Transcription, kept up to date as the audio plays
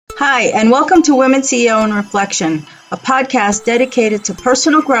Hi, and welcome to Women CEO in Reflection, a podcast dedicated to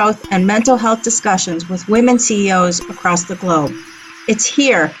personal growth and mental health discussions with women CEOs across the globe. It's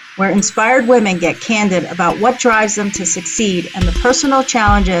here where inspired women get candid about what drives them to succeed and the personal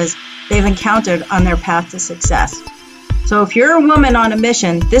challenges they've encountered on their path to success. So if you're a woman on a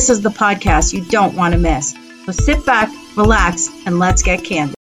mission, this is the podcast you don't want to miss. So sit back, relax, and let's get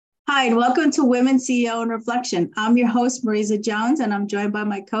candid. Hi, and welcome to Women CEO in Reflection. I'm your host, Marisa Jones, and I'm joined by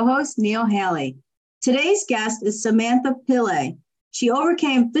my co-host, Neil Haley. Today's guest is Samantha Pillay. She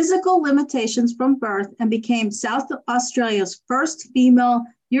overcame physical limitations from birth and became South Australia's first female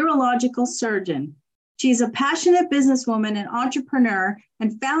urological surgeon. She's a passionate businesswoman and entrepreneur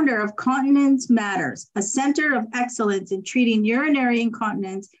and founder of Continence Matters, a center of excellence in treating urinary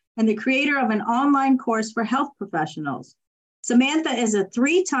incontinence, and the creator of an online course for health professionals. Samantha is a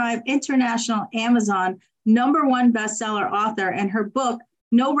 3-time international Amazon #1 bestseller author, and her book,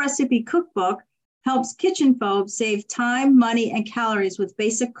 No Recipe Cookbook, helps kitchen phobes save time, money, and calories with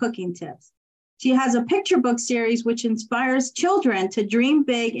basic cooking tips. She has a picture book series which inspires children to dream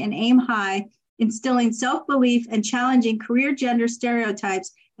big and aim high, instilling self-belief and challenging career gender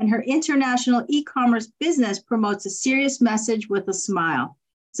stereotypes, and her international e-commerce business promotes a serious message with a smile.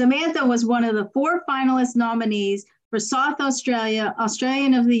 Samantha was one of the 4 finalist nominees for South Australia,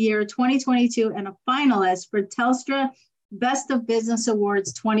 Australian of the Year 2022, and a finalist for Telstra Best of Business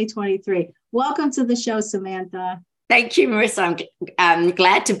Awards 2023. Welcome to the show, Samantha. Thank you, Marissa. I'm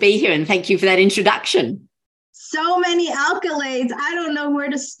glad to be here, and thank you for that introduction. So many accolades. I don't know where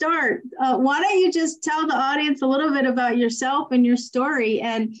to start. Why don't you just tell the audience a little bit about yourself and your story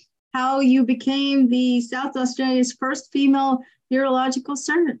and how you became the South Australia's first female urological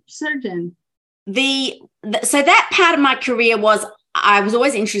surgeon? So that part of my career was, I was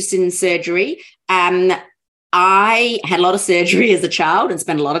always interested in surgery. I had a lot of surgery as a child and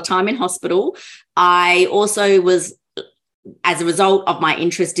spent a lot of time in hospital. I also was, as a result of my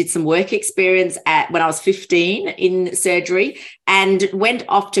interest, did some work experience when I was 15 in surgery and went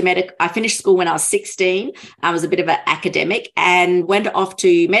off to medical. I finished school when I was 16. I was a bit of an academic and went off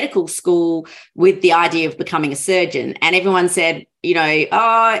to medical school with the idea of becoming a surgeon. And everyone said,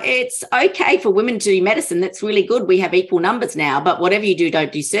 oh, it's okay for women to do medicine. That's really good. We have equal numbers now, but whatever you do,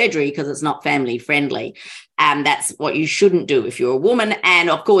 don't do surgery because it's not family friendly. That's what you shouldn't do if you're a woman. And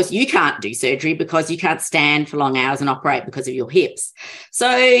of course, you can't do surgery because you can't stand for long hours and operate because of your hips. So,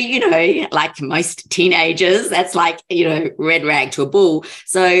 like most teenagers, that's like, red rag to a bull.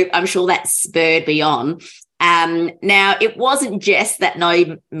 So I'm sure that spurred me on. Now, it wasn't just that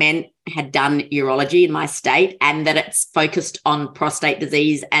no men had done urology in my state and that it's focused on prostate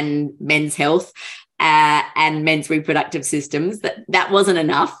disease and men's health and men's reproductive systems. That wasn't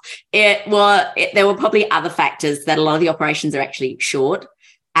enough. There were probably other factors that a lot of the operations are actually short.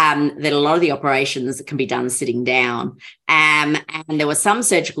 That a lot of the operations can be done sitting down. And there were some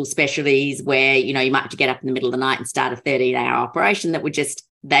surgical specialties where, you might have to get up in the middle of the night and start a 13-hour operation that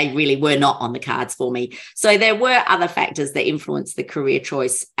they really were not on the cards for me. So there were other factors that influenced the career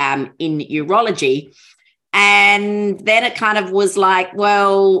choice in urology. And then it kind of was like,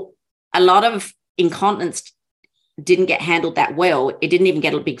 well, a lot of incontinence didn't get handled that well. It didn't even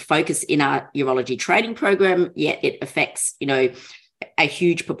get a big focus in our urology training program, yet it affects, a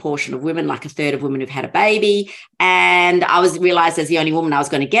huge proportion of women, like a third of women who've had a baby. And I realized as the only woman I was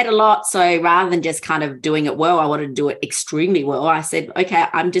going to get a lot. So rather than just kind of doing it well, I wanted to do it extremely well. I said, okay,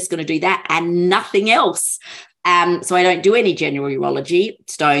 I'm just going to do that and nothing else. So I don't do any general urology,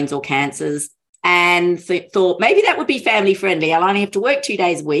 stones or cancers. And thought maybe that would be family friendly. I'll only have to work 2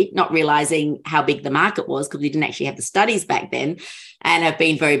 days a week, not realizing how big the market was because we didn't actually have the studies back then, and have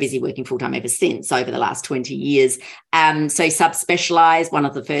been very busy working full time ever since over the last 20 years. So subspecialized, one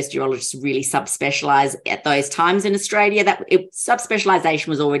of the first urologists to really subspecialize at those times in Australia. Subspecialization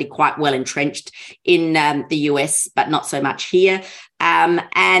was already quite well entrenched in the US, but not so much here.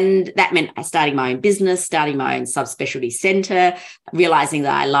 And that meant starting my own business, starting my own subspecialty center, realizing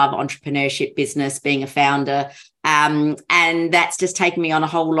that I love entrepreneurship, business, being a founder. And that's just taken me on a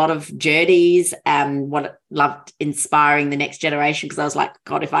whole lot of journeys. Loved inspiring the next generation because I was like,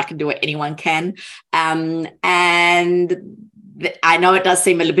 God, if I can do it, anyone can. And I know it does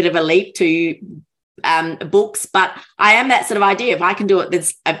seem a little bit of a leap to books, but I am that sort of idea. If I can do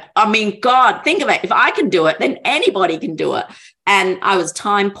it, God, think of it. If I can do it, then anybody can do it. And I was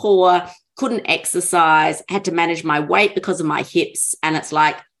time poor, couldn't exercise, had to manage my weight because of my hips. And it's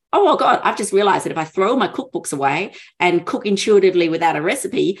like, oh, well, God, I've just realized that if I throw my cookbooks away and cook intuitively without a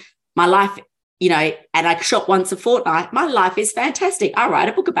recipe, my life and I shop once a fortnight, my life is fantastic. I write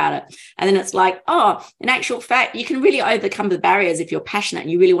a book about it. And then it's like, oh, in actual fact, you can really overcome the barriers if you're passionate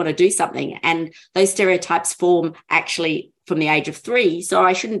and you really want to do something. And those stereotypes form actually from the age of 3. So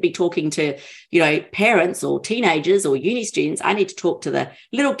I shouldn't be talking to, parents or teenagers or uni students. I need to talk to the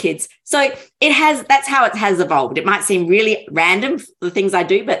little kids. So that's how it has evolved. It might seem really random, the things I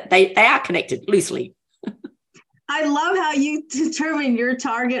do, but they are connected loosely. I love how you determined your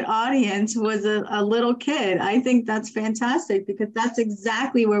target audience was a little kid. I think that's fantastic because that's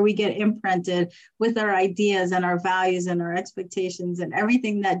exactly where we get imprinted with our ideas and our values and our expectations and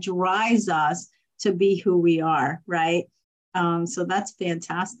everything that drives us to be who we are, right? So that's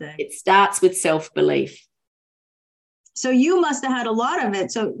fantastic. It starts with self-belief. So you must have had a lot of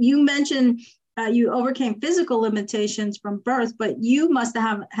it. So you mentioned you overcame physical limitations from birth, but you must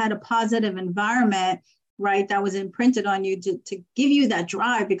have had a positive environment, right, that was imprinted on you to give you that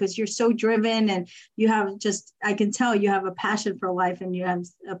drive because you're so driven and you have I can tell you have a passion for life and you have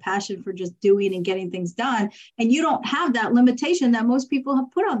a passion for just doing and getting things done. And you don't have that limitation that most people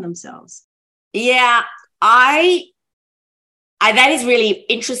have put on themselves. Yeah, I that is really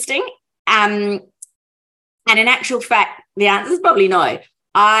interesting. And in actual fact, the answer is probably no.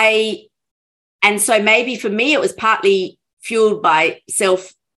 And so maybe for me, it was partly fueled by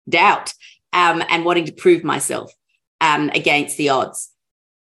self-doubt. And wanting to prove myself against the odds.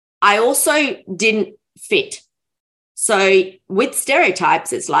 I also didn't fit. So with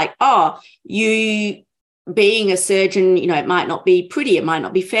stereotypes, it's like, oh, you being a surgeon, it might not be pretty, it might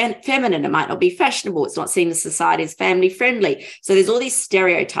not be feminine, it might not be fashionable, it's not seen as society as family friendly. So there's all these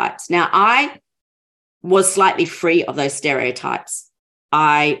stereotypes. Now, I was slightly free of those stereotypes.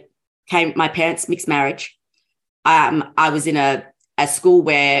 My parents' mixed marriage. I was in a school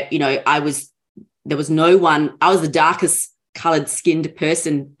where, there was no one, I was the darkest coloured skinned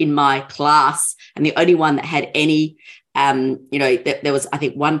person in my class and the only one that had any, there was, I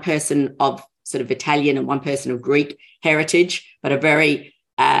think, one person of sort of Italian and one person of Greek heritage, but a very,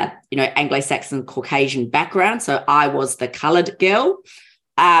 Anglo-Saxon Caucasian background. So I was the coloured girl.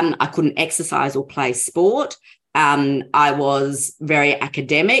 I couldn't exercise or play sport. I was very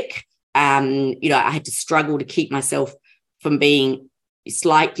academic. I had to struggle to keep myself from being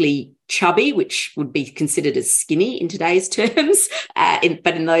slightly chubby, which would be considered as skinny in today's terms,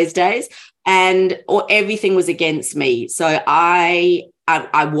 but in those days, or everything was against me. So I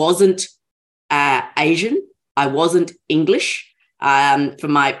wasn't Asian, I wasn't English,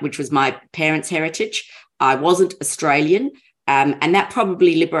 which was my parents' heritage. I wasn't Australian, and that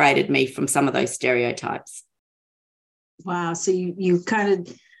probably liberated me from some of those stereotypes. Wow. So you kind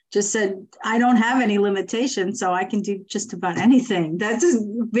of just said, I don't have any limitations, so I can do just about anything. That's a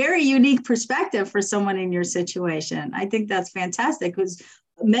very unique perspective for someone in your situation. I think that's fantastic because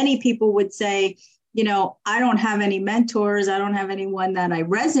many people would say, I don't have any mentors. I don't have anyone that I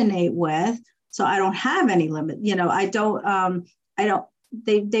resonate with. So I don't have any limit. They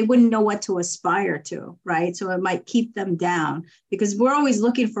wouldn't know what to aspire to, right? So it might keep them down because we're always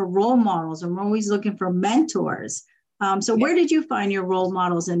looking for role models and we're always looking for mentors. Where did you find your role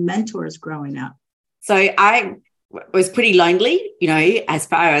models and mentors growing up? So I was pretty lonely, as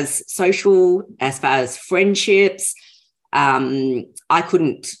far as social, as far as friendships. I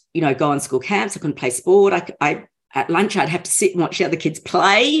couldn't, go on school camps. I couldn't play sport. At lunch, I'd have to sit and watch the other kids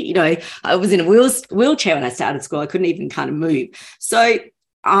play. I was in a wheelchair when I started school. I couldn't even kind of move. So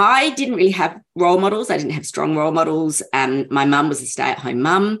I didn't really have role models. I didn't have strong role models. My mum was a stay-at-home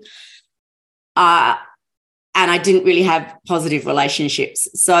mum. And I didn't really have positive relationships.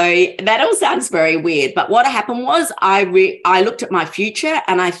 So that all sounds very weird. But what happened was I looked at my future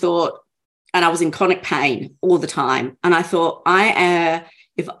and I thought, and I was in chronic pain all the time. And I thought,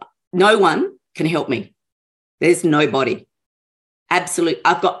 if no one can help me, there's nobody.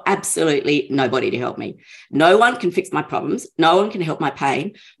 I've got absolutely nobody to help me. No one can fix my problems. No one can help my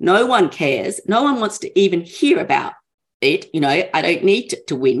pain. No one cares. No one wants to even hear about it. I don't need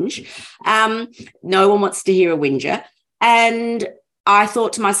to whinge. No one wants to hear a whinger. And I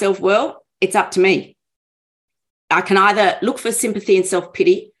thought to myself, well, it's up to me. I can either look for sympathy and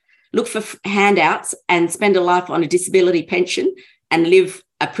self-pity, look for handouts and spend a life on a disability pension and live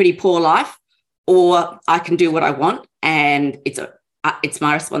a pretty poor life, or I can do what I want and it's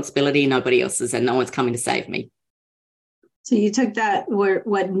my responsibility, nobody else's, and no one's coming to save me. So you took that where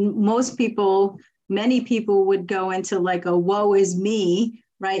what many people would go into like a woe is me,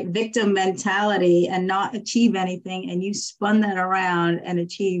 right? Victim mentality and not achieve anything. And you spun that around and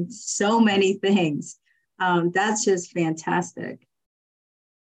achieved so many things. That's just fantastic.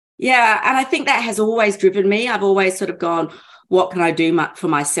 Yeah. And I think that has always driven me. I've always sort of gone, what can I do for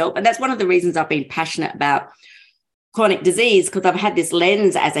myself? And that's one of the reasons I've been passionate about chronic disease, because I've had this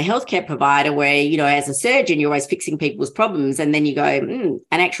lens as a healthcare provider where, as a surgeon, you're always fixing people's problems. And then you go, in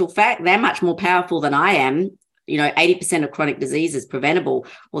actual fact, they're much more powerful than I am. 80% of chronic disease is preventable,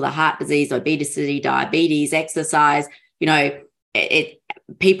 or the heart disease, obesity, diabetes, exercise,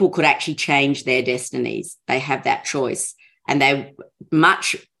 people could actually change their destinies. They have that choice. And they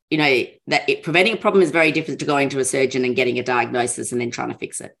much, preventing a problem is very different to going to a surgeon and getting a diagnosis and then trying to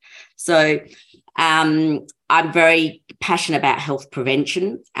fix it. So I'm very passionate about health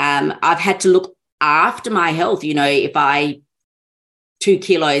prevention. I've had to look after my health, if 2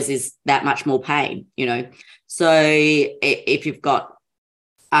 kilos is that much more pain, So if you've got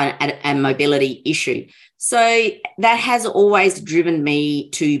a mobility issue. So that has always driven me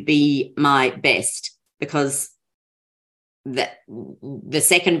to be my best, because the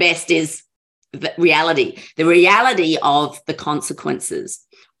second best is the reality of the consequences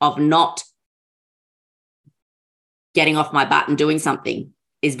of not getting off my butt and doing something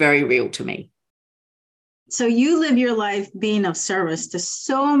is very real to me. So you live your life being of service to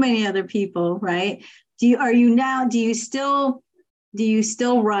so many other people, right? Do you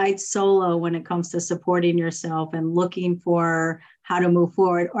still ride solo when it comes to supporting yourself and looking for how to move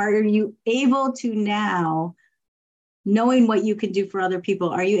forward? Or are you able to now, knowing what you can do for other people,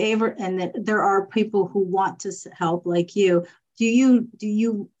 are you able, and that there are people who want to help like you, do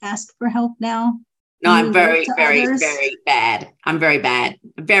you ask for help now? No, I'm very, very, very bad. I'm very bad,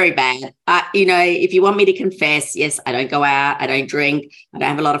 very bad. If you want me to confess, yes, I don't go out. I don't drink. I don't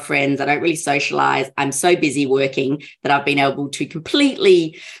have a lot of friends. I don't really socialize. I'm so busy working that I've been able to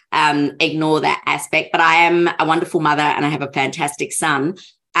completely ignore that aspect. But I am a wonderful mother and I have a fantastic son.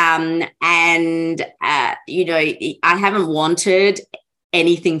 I haven't wanted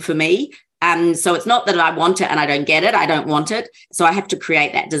anything for me. So it's not that I want it and I don't get it. I don't want it. So I have to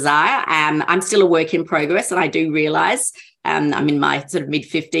create that desire. I'm still a work in progress. And I do realize I'm in my sort of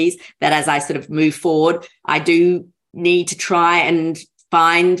mid-50s that as I sort of move forward, I do need to try and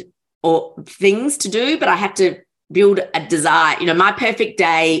find things to do, but I have to build a desire. My perfect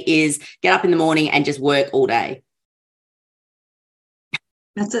day is get up in the morning and just work all day.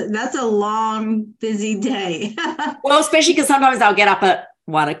 That's a long, busy day. Well, especially because sometimes I'll get up at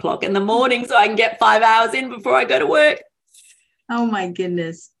 1 o'clock in the morning so I can get 5 hours in before I go to work. Oh my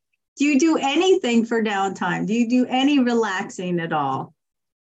goodness. Do you do anything for downtime? Do you do any relaxing at all?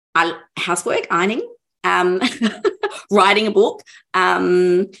 Housework, ironing, writing a book,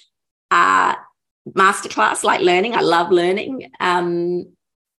 masterclass, like learning. I love learning. Maybe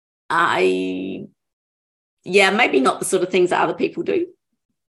not the sort of things that other people do.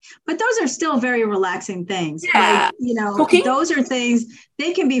 But those are still very relaxing things. Yeah. Cooking. Those are things,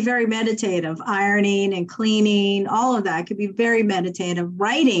 they can be very meditative. Ironing and cleaning, all of that could be very meditative.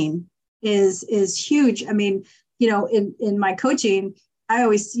 Writing is huge. I mean, in my coaching, I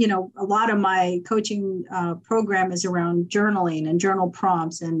always, a lot of my coaching program is around journaling and journal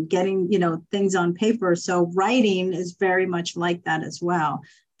prompts and getting, things on paper. So writing is very much like that as well.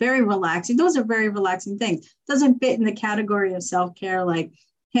 Very relaxing. Those are very relaxing things. Doesn't fit in the category of self-care like,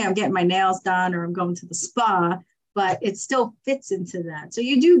 hey, I'm getting my nails done or I'm going to the spa, but it still fits into that. So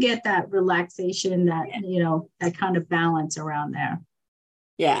you do get that relaxation, that, that kind of balance around there.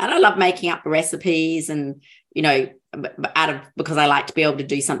 Yeah. And I love making up recipes and, because I like to be able to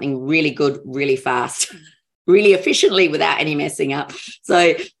do something really good, really fast, really efficiently without any messing up.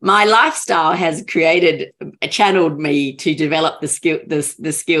 So my lifestyle has channeled me to develop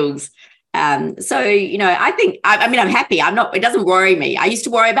the skills. I think, I'm happy. It doesn't worry me. I used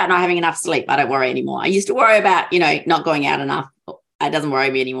to worry about not having enough sleep. I don't worry anymore. I used to worry about, not going out enough. It doesn't worry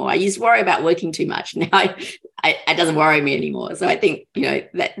me anymore. I used to worry about working too much. Now it doesn't worry me anymore. So I think,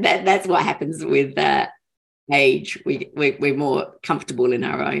 that's what happens with age. We're more comfortable in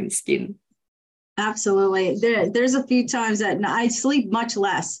our own skin. Absolutely. There's a few times that I sleep much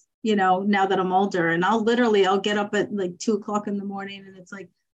less, now that I'm older, and I'll get up at like 2 o'clock in the morning and it's like,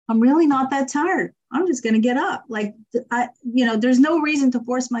 I'm really not that tired. I'm just going to get up. Like, there's no reason to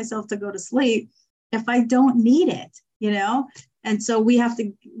force myself to go to sleep if I don't need it, And so we have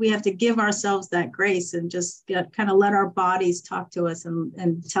to give ourselves that grace and just kind of let our bodies talk to us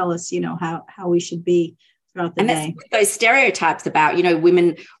and tell us, how we should be throughout the day. Those stereotypes about,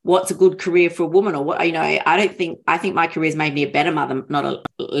 wwomen, what's a good career for a woman, or what, I think my career's made me a better mother, not a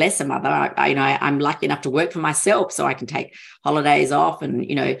less a mother. I'm lucky enough to work for myself, so I can take holidays off, and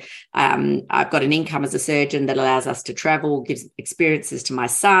I've got an income as a surgeon that allows us to travel, gives experiences to my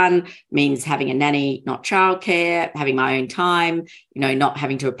son, means having a nanny, not childcare, having my own time, not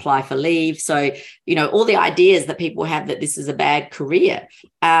having to apply for leave. So all the ideas that people have that this is a bad career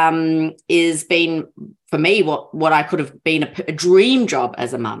is been for me what I could have been a dream job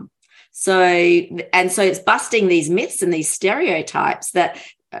as a mum. So it's busting these myths and these stereotypes that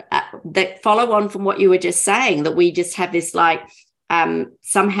follow on from what you were just saying, that we just have this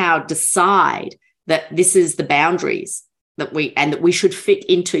somehow decide that this is the boundaries that we should fit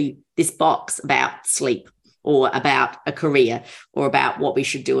into this box about sleep or about a career or about what we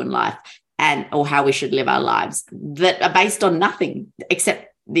should do in life or how we should live our lives, that are based on nothing except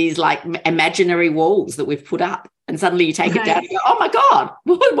these imaginary walls that we've put up. And suddenly you take it down and go, oh my God,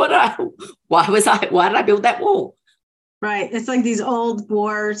 why did I build that wall? Right. It's like these old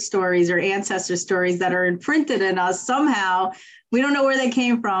war stories or ancestor stories that are imprinted in us somehow. We don't know where they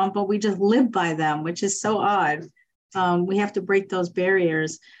came from, but we just live by them, which is so odd. We have to break those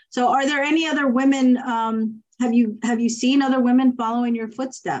barriers. So are there any other women? Have you seen other women follow in your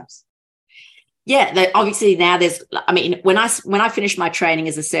footsteps? Yeah, obviously now when I finished my training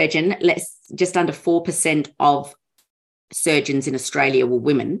as a surgeon, just under 4% of surgeons in Australia were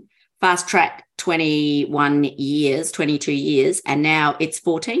women. Fast track 22 years, and now it's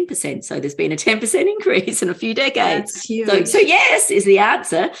 14%. So there's been a 10% increase in a few decades. That's huge. So yes is the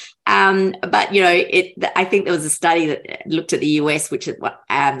answer. But I think there was a study that looked at the US, which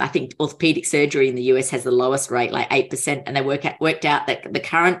I think orthopedic surgery in the US has the lowest rate, 8%, and they worked out that the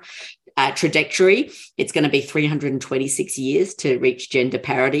current trajectory, it's going to be 326 years to reach gender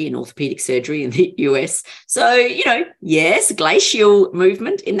parity in orthopedic surgery in the US. So, yes, glacial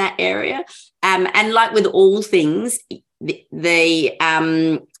movement in that area. And like with all things, at the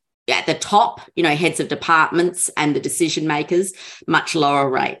top, heads of departments and the decision makers, much lower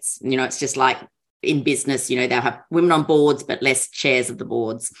rates. It's just like in business, they'll have women on boards, but less chairs of the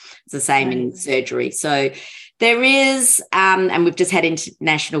boards. It's the same in surgery. So there is, and we've just had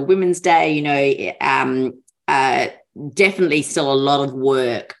International Women's Day, definitely still a lot of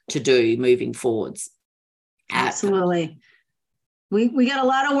work to do moving forwards. Absolutely. We got a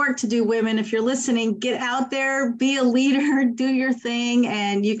lot of work to do, women. If you're listening, get out there, be a leader, do your thing,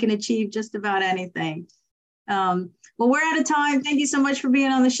 and you can achieve just about anything. Well, we're out of time. Thank you so much for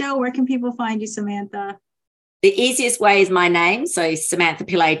being on the show. Where can people find you, Samantha? The easiest way is my name. So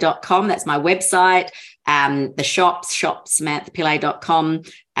samanthapillay.com. That's my website. The shop samanthapillay.com.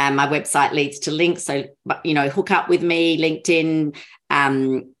 My website leads to links. So, hook up with me, LinkedIn,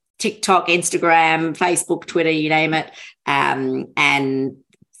 TikTok, Instagram, Facebook, Twitter, you name it. And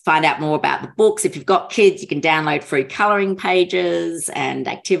find out more about the books. If you've got kids, you can download free colouring pages and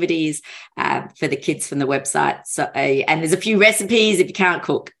activities for the kids from the website. So, and there's a few recipes if you can't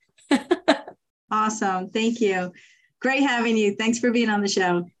cook. Awesome. Thank you. Great having you. Thanks for being on the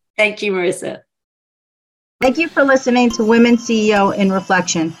show. Thank you, Marissa. Thank you for listening to Women CEO in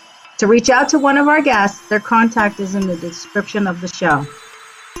Reflection. To reach out to one of our guests, their contact is in the description of the show.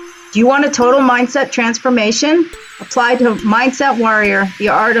 Do you want a total mindset transformation? Apply to Mindset Warrior, The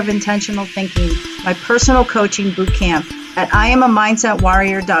Art of Intentional Thinking, my personal coaching boot camp at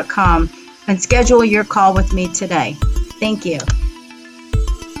IamAMindsetWarrior.com, and schedule your call with me today. Thank you.